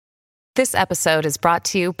This episode is brought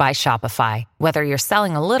to you by Shopify. Whether you're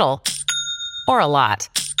selling a little or a lot,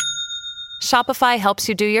 Shopify helps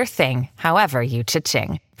you do your thing, however you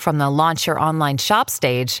cha-ching. From the launch your online shop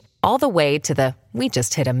stage, all the way to the we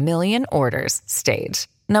just hit 1 million orders stage.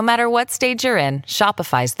 No matter what stage you're in,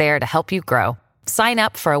 Shopify's there to help you grow. Sign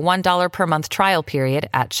up for a $1 per month trial period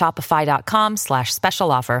at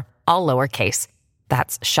shopify.com/special offer, all lowercase.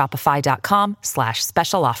 That's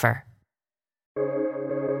shopify.com/special offer.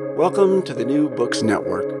 Welcome to the New Books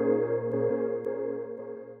Network.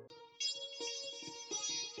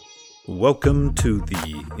 Welcome to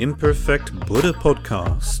the Imperfect Buddha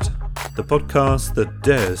Podcast, the podcast that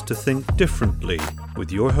dares to think differently,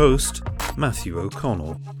 with your host, Matthew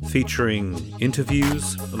O'Connell, featuring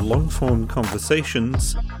interviews, long-form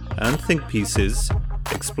conversations, and think pieces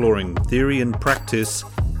exploring theory and practice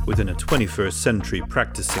within a 21st century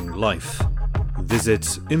practicing life.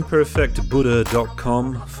 Visit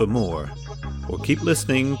imperfectbuddha.com for more, or keep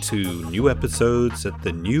listening to new episodes at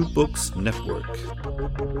the New Books Network.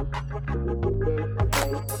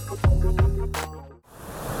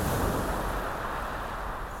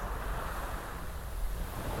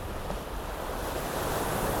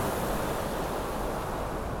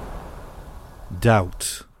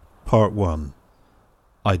 Doubt, Part 1.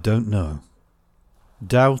 I don't know.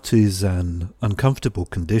 Doubt is an uncomfortable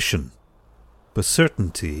condition, but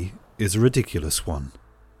certainty is a ridiculous one.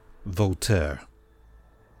 Voltaire.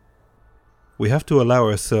 We have to allow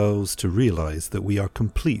ourselves to realize that we are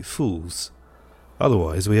complete fools,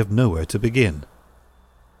 otherwise we have nowhere to begin.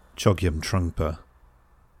 Chogyam Trungpa.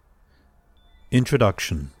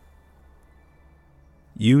 Introduction.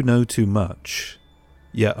 You know too much,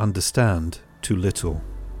 yet understand too little.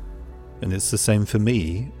 And it's the same for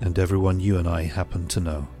me and everyone you and I happen to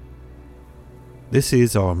know. This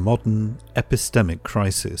is our modern epistemic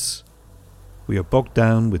crisis. We are bogged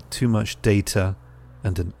down with too much data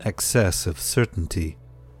and an excess of certainty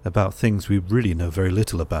about things we really know very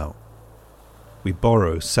little about. We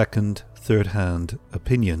borrow second, third-hand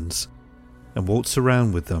opinions and waltz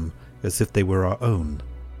around with them as if they were our own,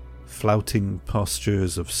 flouting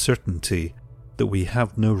postures of certainty that we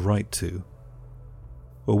have no right to.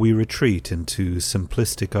 Or we retreat into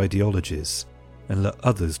simplistic ideologies and let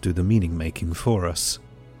others do the meaning-making for us.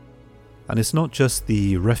 And it's not just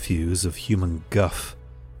the refuse of human guff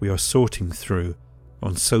we are sorting through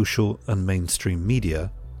on social and mainstream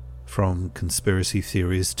media, from conspiracy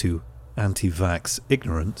theories to anti-vax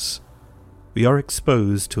ignorance. We are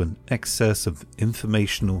exposed to an excess of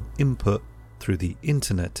informational input through the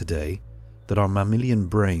internet today that our mammalian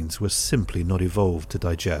brains were simply not evolved to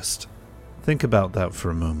digest. Think about that for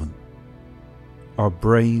a moment. Our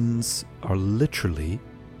brains are literally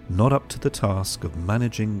not up to the task of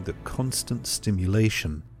managing the constant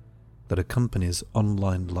stimulation that accompanies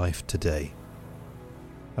online life today,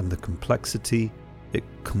 and the complexity it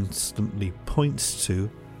constantly points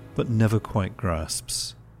to but never quite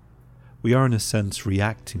grasps. We are in a sense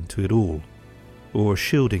reacting to it all, or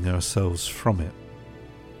shielding ourselves from it.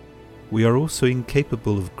 We are also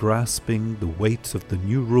incapable of grasping the weight of the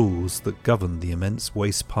new rules that govern the immense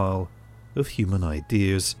waste pile of human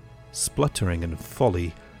ideas, spluttering and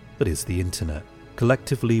folly that is the internet.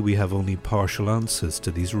 Collectively, we have only partial answers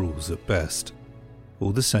to these rules at best.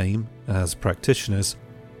 All the same, as practitioners,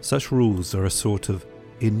 such rules are a sort of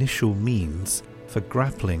initial means for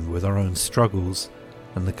grappling with our own struggles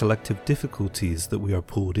and the collective difficulties that we are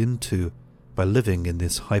pulled into by living in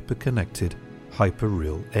this hyper-connected,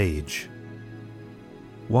 hyper-real age.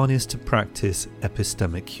 One is to practice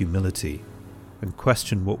epistemic humility and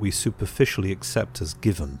question what we superficially accept as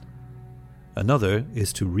given. Another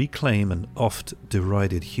is to reclaim an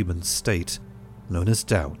oft-derided human state known as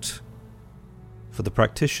doubt. For the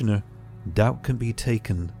practitioner, doubt can be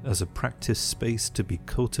taken as a practice space to be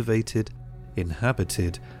cultivated,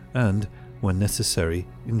 inhabited, and, when necessary,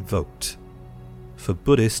 invoked. For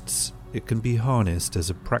Buddhists, it can be harnessed as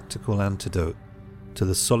a practical antidote to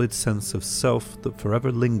the solid sense of self that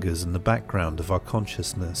forever lingers in the background of our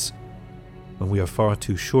consciousness when we are far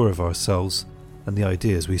too sure of ourselves and the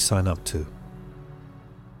ideas we sign up to.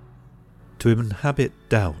 To inhabit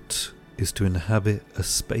doubt is to inhabit a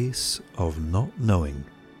space of not knowing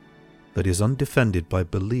that is undefended by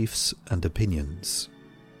beliefs and opinions.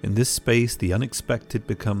 In this space, the unexpected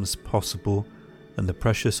becomes possible, and the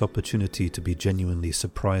precious opportunity to be genuinely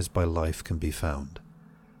surprised by life can be found.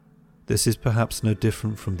 This is perhaps no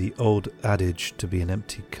different from the old adage to be an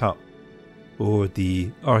empty cup, or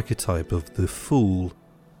the archetype of the fool,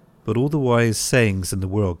 but all the wise sayings in the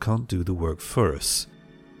world can't do the work for us.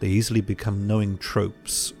 They easily become knowing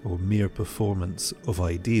tropes or mere performance of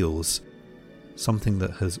ideals, something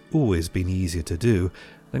that has always been easier to do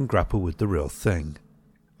than grapple with the real thing.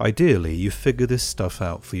 Ideally, you figure this stuff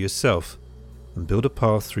out for yourself and build a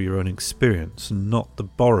path through your own experience and not the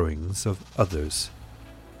borrowings of others.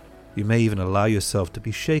 You may even allow yourself to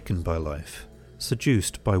be shaken by life,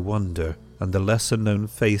 seduced by wonder, and the lesser-known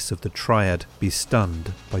face of the triad be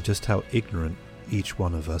stunned by just how ignorant each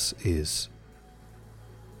one of us is.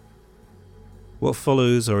 What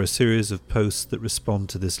follows are a series of posts that respond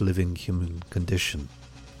to this living human condition,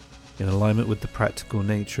 in alignment with the practical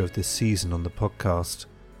nature of this season on the podcast.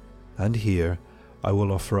 And here, I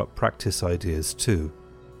will offer up practice ideas too.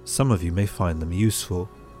 Some of you may find them useful.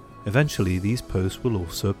 Eventually, these posts will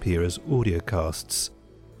also appear as audiocasts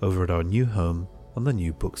over at our new home on the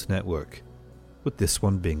New Books Network, with this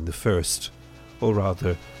one being the first, or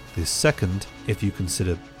rather, the second if you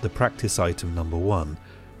consider the practice item number 1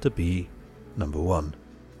 to be number 1.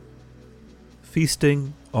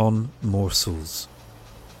 Feasting on morsels.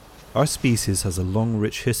 Our species has a long,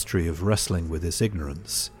 rich history of wrestling with this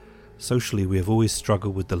ignorance. Socially, we have always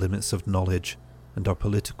struggled with the limits of knowledge, and our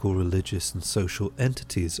political, religious, and social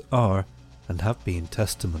entities are, and have been,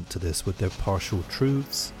 testament to this with their partial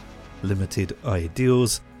truths, limited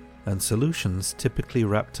ideals, and solutions typically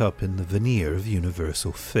wrapped up in the veneer of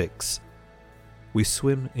universal fix. We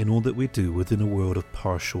swim in all that we do within a world of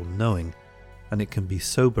partial knowing, and it can be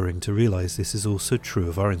sobering to realize this is also true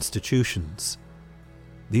of our institutions.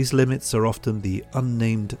 These limits are often the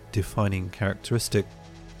unnamed defining characteristic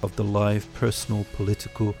of the live personal,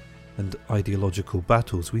 political, and ideological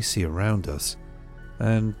battles we see around us,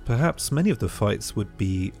 and perhaps many of the fights would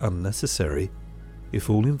be unnecessary if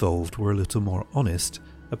all involved were a little more honest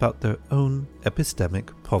about their own epistemic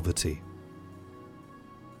poverty.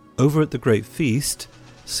 Over at the Great Feast,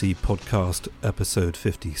 see podcast episode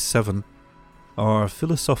 57, our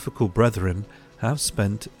philosophical brethren have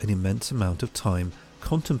spent an immense amount of time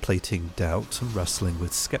contemplating doubt and wrestling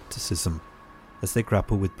with skepticism as they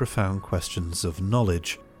grapple with profound questions of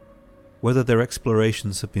knowledge. Whether their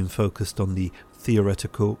explorations have been focused on the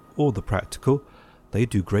theoretical or the practical, they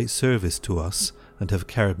do great service to us and have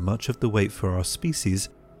carried much of the weight for our species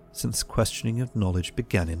since questioning of knowledge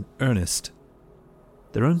began in earnest.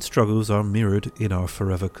 Their own struggles are mirrored in our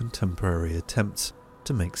forever contemporary attempts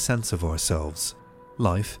to make sense of ourselves,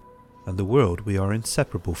 life, and the world we are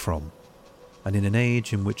inseparable from. And in an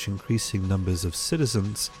age in which increasing numbers of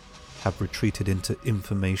citizens have retreated into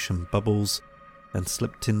information bubbles and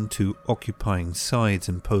slipped into occupying sides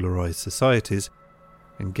in polarized societies,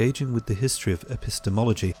 engaging with the history of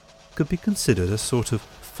epistemology could be considered a sort of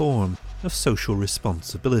form of social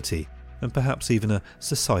responsibility and perhaps even a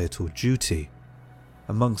societal duty.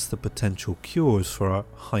 Amongst the potential cures for our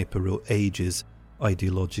hyperreal age's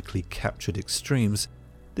ideologically captured extremes,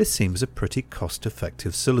 this seems a pretty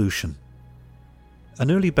cost-effective solution.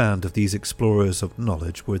 An early band of these explorers of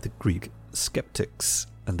knowledge were the Greek skeptics,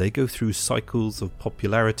 and they go through cycles of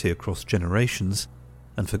popularity across generations,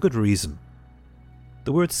 and for good reason.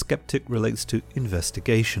 The word skeptic relates to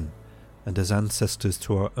investigation, and as ancestors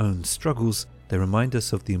to our own struggles, they remind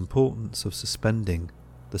us of the importance of suspending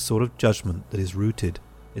the sort of judgment that is rooted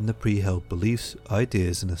in the pre-held beliefs,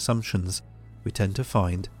 ideas, and assumptions we tend to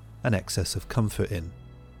find an excess of comfort in.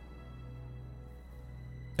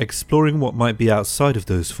 Exploring what might be outside of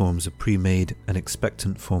those forms of pre-made and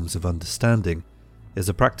expectant forms of understanding is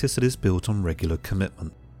a practice that is built on regular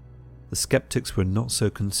commitment. The skeptics were not so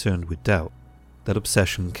concerned with doubt. That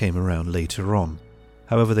obsession came around later on.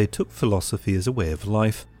 However, they took philosophy as a way of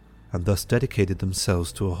life and thus dedicated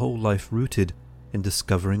themselves to a whole life rooted in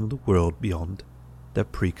discovering the world beyond their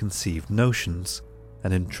preconceived notions,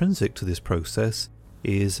 and intrinsic to this process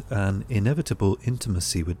is an inevitable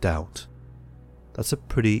intimacy with doubt. That's a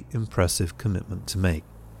pretty impressive commitment to make,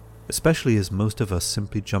 especially as most of us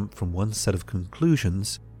simply jump from one set of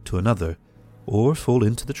conclusions to another, or fall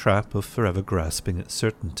into the trap of forever grasping at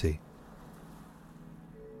certainty.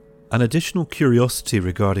 An additional curiosity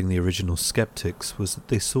regarding the original skeptics was that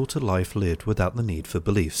they sought a life lived without the need for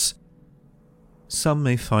beliefs. Some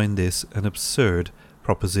may find this an absurd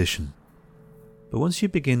proposition, but once you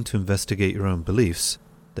begin to investigate your own beliefs,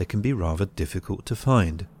 they can be rather difficult to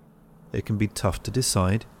find. It can be tough to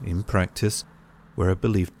decide, in practice, where a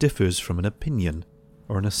belief differs from an opinion,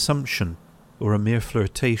 or an assumption, or a mere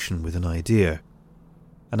flirtation with an idea.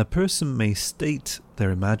 And a person may state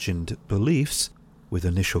their imagined beliefs with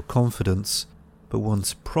initial confidence, but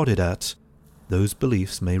once prodded at, those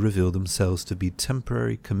beliefs may reveal themselves to be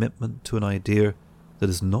temporary commitment to an idea that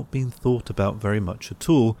has not been thought about very much at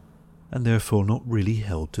all, and therefore not really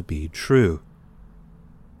held to be true.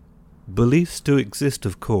 Beliefs do exist,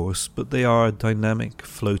 of course, but they are dynamic,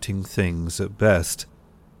 floating things at best.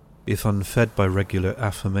 If unfed by regular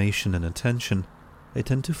affirmation and attention, they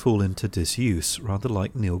tend to fall into disuse, rather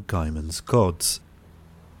like Neil Gaiman's gods.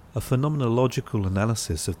 A phenomenological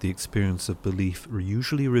analysis of the experience of belief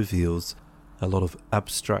usually reveals a lot of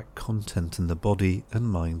abstract content in the body and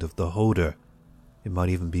mind of the holder. It might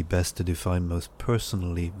even be best to define most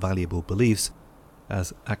personally valuable beliefs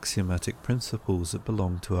as axiomatic principles that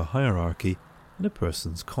belong to a hierarchy in a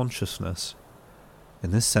person's consciousness.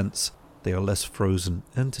 In this sense, they are less frozen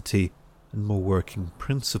entity and more working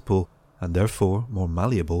principle, and therefore more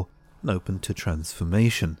malleable and open to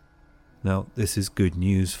transformation. Now, this is good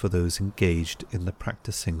news for those engaged in the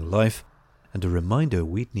practicing life, and a reminder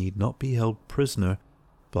we need not be held prisoner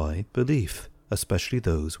by belief, especially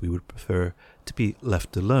those we would prefer to be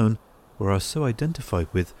left alone or are so identified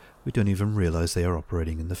with we don't even realize they are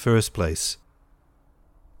operating in the first place.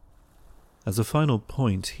 As a final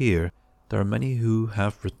point here, there are many who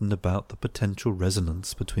have written about the potential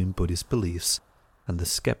resonance between Buddhist beliefs and the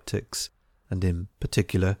skeptics, and in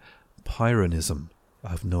particular, Pyrrhonism. I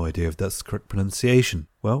have no idea if that's the correct pronunciation.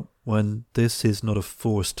 Well, when this is not a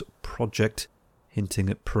forced project hinting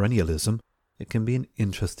at perennialism, it can be an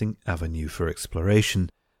interesting avenue for exploration,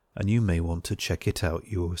 and you may want to check it out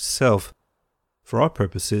yourself. For our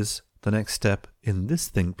purposes, the next step in this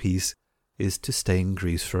think piece is to stay in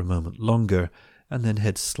Greece for a moment longer and then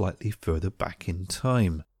head slightly further back in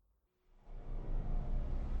time.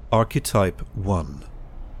 Archetype 1.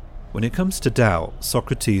 When it comes to doubt,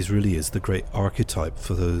 Socrates really is the great archetype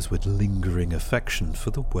for those with lingering affection for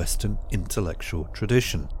the Western intellectual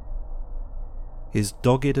tradition. His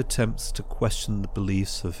dogged attempts to question the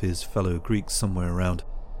beliefs of his fellow Greeks somewhere around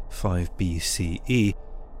 5 BCE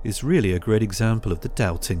is really a great example of the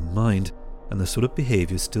doubting mind and the sort of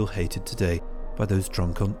behaviour still hated today by those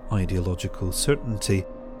drunk on ideological certainty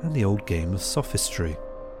and the old game of sophistry.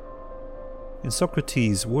 In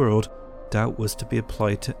Socrates' world, doubt was to be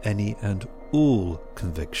applied to any and all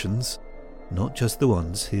convictions, not just the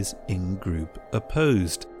ones his in-group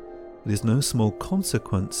opposed. It is no small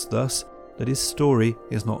consequence, thus, that his story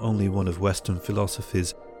is not only one of Western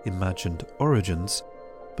philosophy's imagined origins,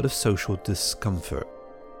 but of social discomfort,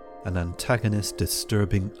 an antagonist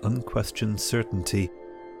disturbing unquestioned certainty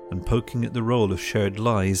and poking at the role of shared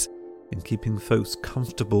lies in keeping folks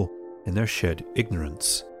comfortable in their shared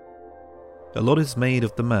ignorance. A lot is made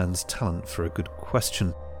of the man's talent for a good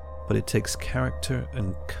question, but it takes character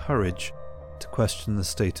and courage to question the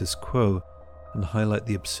status quo and highlight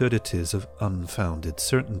the absurdities of unfounded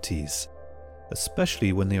certainties,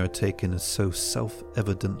 especially when they are taken as so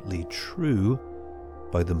self-evidently true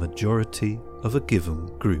by the majority of a given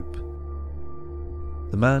group.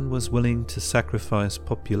 The man was willing to sacrifice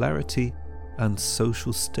popularity and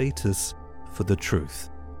social status for the truth,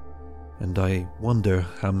 and I wonder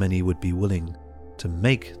how many would be willing to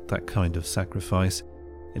make that kind of sacrifice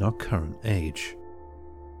in our current age.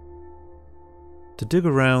 To dig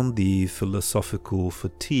around the philosophical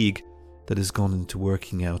fatigue that has gone into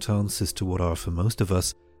working out answers to what are, for most of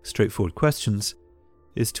us, straightforward questions,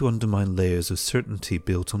 is to undermine layers of certainty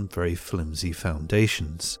built on very flimsy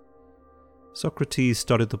foundations. Socrates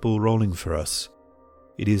started the ball rolling for us.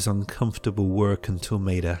 It is uncomfortable work until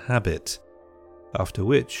made a habit, after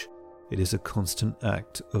which it is a constant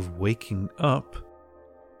act of waking up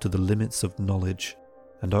to the limits of knowledge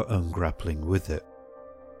and our own grappling with it.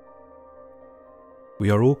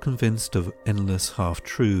 We are all convinced of endless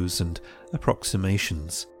half-truths and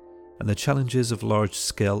approximations, and the challenges of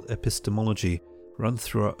large-scale epistemology run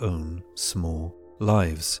through our own small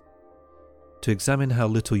lives. To examine how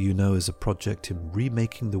little you know is a project in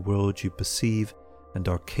remaking the world you perceive and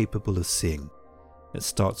are capable of seeing. It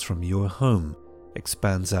starts from your home,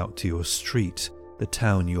 expands out to your street, the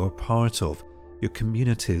town you're part of, your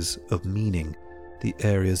communities of meaning, the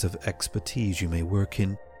areas of expertise you may work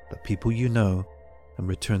in, the people you know, and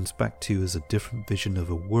returns back to you as a different vision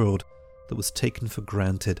of a world that was taken for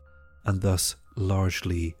granted and thus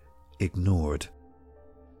largely ignored.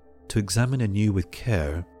 To examine anew with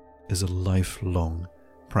care is a lifelong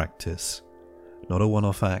practice, not a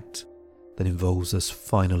one-off act that involves us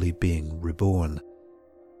finally being reborn.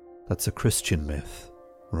 That's a Christian myth,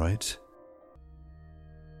 right?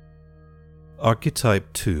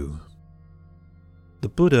 Archetype 2. The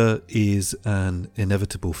Buddha is an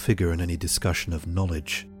inevitable figure in any discussion of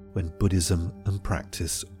knowledge when Buddhism and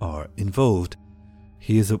practice are involved.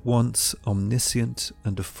 He is at once omniscient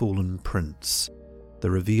and a fallen prince, the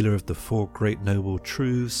revealer of the 4 great noble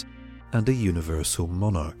truths and a universal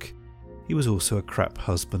monarch. He was also a crap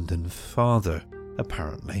husband and father,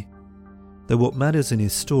 apparently. though what matters in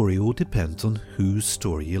his story all depends on whose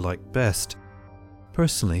story you like best.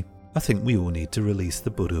 Personally, I think we all need to release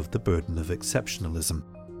the Buddha of the burden of exceptionalism,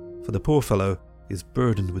 for the poor fellow is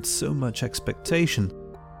burdened with so much expectation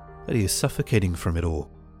that he is suffocating from it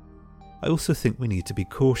all. I also think we need to be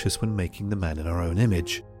cautious when making the man in our own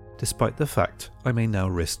image, despite the fact I may now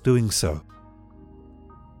risk doing so.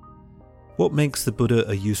 What makes the Buddha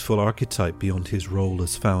a useful archetype beyond his role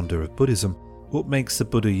as founder of Buddhism? What makes the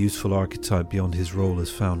Buddha a useful archetype beyond his role as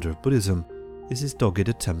founder of Buddhism is his dogged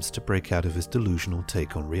attempts to break out of his delusional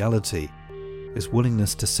take on reality, his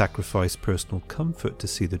willingness to sacrifice personal comfort to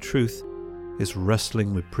see the truth, his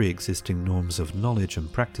wrestling with pre-existing norms of knowledge and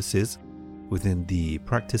practices within the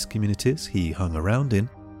practice communities he hung around in,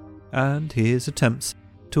 and his attempts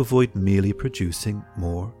to avoid merely producing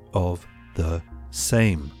more of the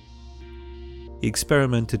same. He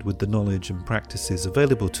experimented with the knowledge and practices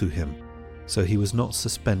available to him, so he was not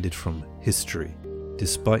suspended from history,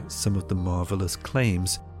 despite some of the marvelous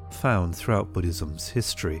claims found throughout Buddhism's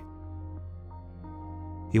history.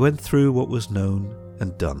 He went through what was known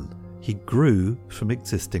and done. He grew from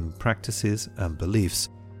existing practices and beliefs,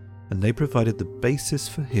 and they provided the basis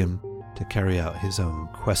for him to carry out his own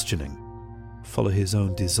questioning, follow his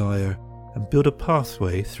own desire, and build a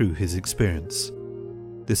pathway through his experience.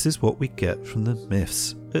 This is what we get from the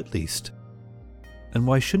myths, at least. And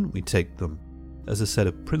why shouldn't we take them as a set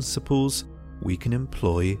of principles we can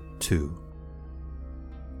employ too?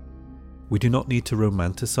 We do not need to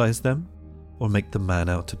romanticize them or make the man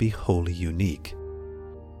out to be wholly unique.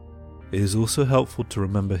 It is also helpful to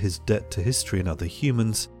remember his debt to history and other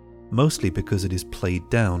humans, mostly because it is played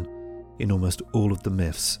down in almost all of the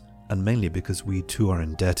myths, and mainly because we too are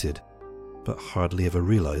indebted, but hardly ever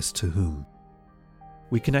realize to whom.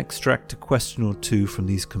 We can extract a question or two from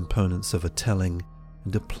these components of a telling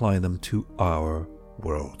and apply them to our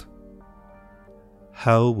world.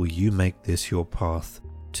 How will you make this your path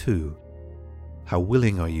too? How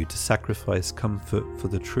willing are you to sacrifice comfort for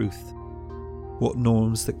the truth? What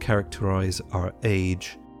norms that characterize our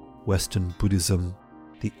age, Western Buddhism,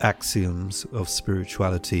 the axioms of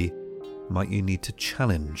spirituality, might you need to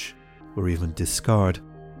challenge or even discard?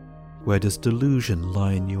 Where does delusion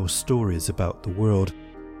lie in your stories about the world,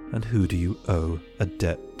 and who do you owe a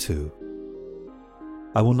debt to?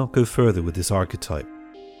 I will not go further with this archetype.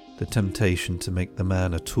 The temptation to make the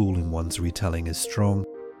man a tool in one's retelling is strong.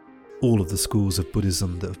 All of the schools of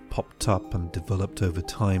Buddhism that have popped up and developed over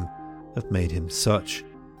time have made him such,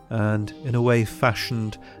 and in a way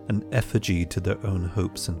fashioned an effigy to their own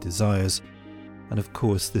hopes and desires. And of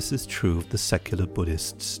course this is true of the secular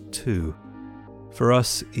Buddhists too. For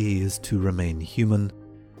us, he is to remain human,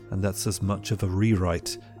 and that's as much of a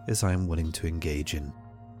rewrite as I am willing to engage in.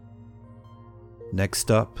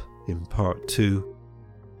 Next up, in part 2,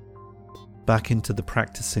 back into the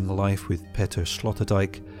practicing life with Peter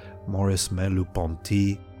Sloterdijk, Maurice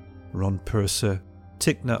Merleau-Ponty, Ron Purser,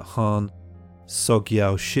 Thich Nhat Hanh,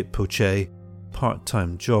 Sogyal Shitpoche,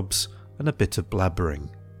 part-time jobs, and a bit of blabbering.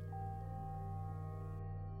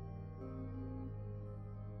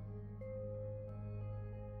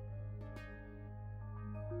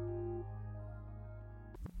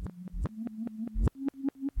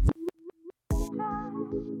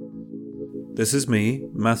 This is me,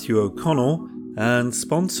 Matthew O'Connell, and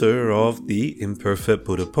sponsor of the Imperfect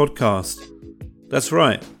Buddha podcast. That's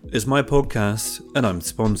right, it's my podcast and I'm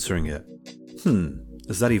sponsoring it.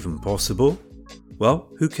 Is that even possible? Well,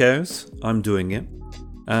 who cares? I'm doing it.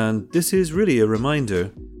 And this is really a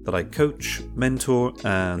reminder that I coach, mentor,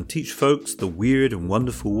 and teach folks the weird and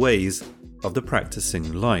wonderful ways of the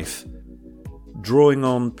practicing life. Drawing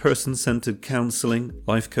on person-centered counseling,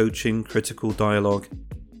 life coaching, critical dialogue,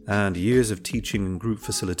 and years of teaching and group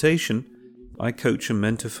facilitation, I coach and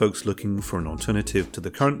mentor folks looking for an alternative to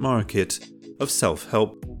the current market of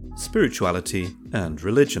self-help, spirituality, and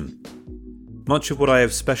religion. Much of what I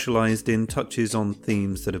have specialized in touches on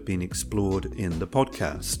themes that have been explored in the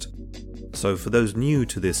podcast. So for those new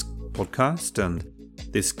to this podcast and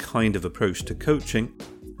this kind of approach to coaching,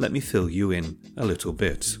 let me fill you in a little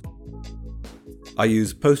bit. I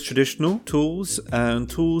use post-traditional tools and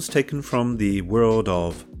tools taken from the world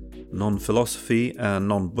of non-philosophy and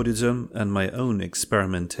non-Buddhism and my own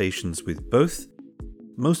experimentations with both.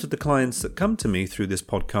 Most of the clients that come to me through this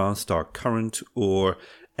podcast are current or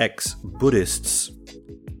ex-Buddhists,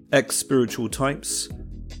 ex-spiritual types,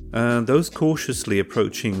 and those cautiously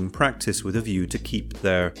approaching practice with a view to keep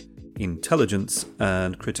their intelligence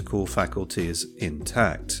and critical faculties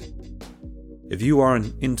intact. If you are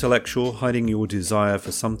an intellectual hiding your desire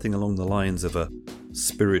for something along the lines of a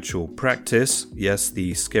spiritual practice, yes,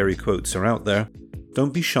 the scary quotes are out there,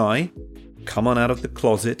 don't be shy. come on out of the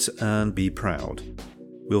closet and be proud.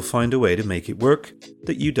 We'll find a way to make it work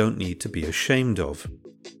that you don't need to be ashamed of.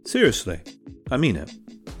 Seriously, I mean it.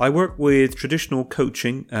 I work with traditional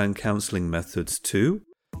coaching and counseling methods too,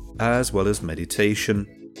 as well as meditation.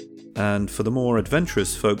 And for the more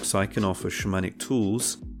adventurous folks, I can offer shamanic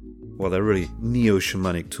tools, well, they're really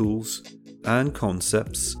neo-shamanic tools, and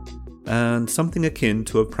concepts, and something akin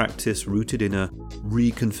to a practice rooted in a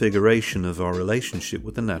reconfiguration of our relationship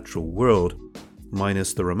with the natural world,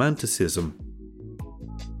 minus the romanticism.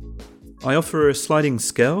 I offer a sliding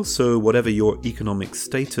scale, so whatever your economic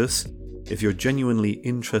status, if you're genuinely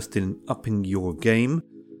interested in upping your game,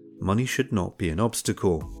 money should not be an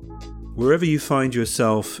obstacle. Wherever you find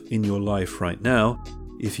yourself in your life right now,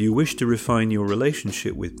 if you wish to refine your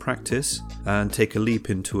relationship with practice and take a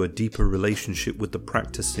leap into a deeper relationship with the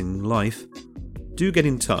practicing life, do get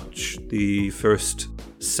in touch. The first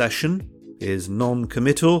session is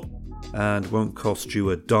non-committal and won't cost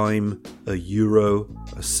you a dime, a euro,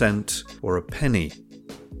 a cent, or a penny.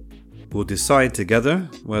 We'll decide together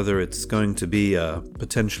whether it's going to be a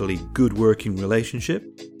potentially good working relationship,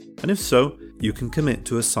 and if so, you can commit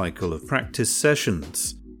to a cycle of practice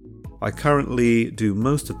sessions. I currently do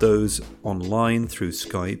most of those online through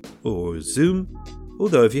Skype or Zoom,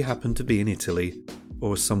 although if you happen to be in Italy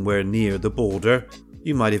or somewhere near the border,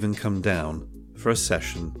 you might even come down for a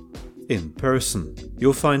session in person.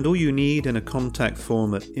 You'll find all you need in a contact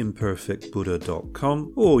form at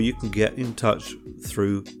imperfectbuddha.com, or you can get in touch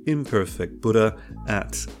through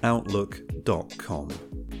imperfectbuddha@outlook.com.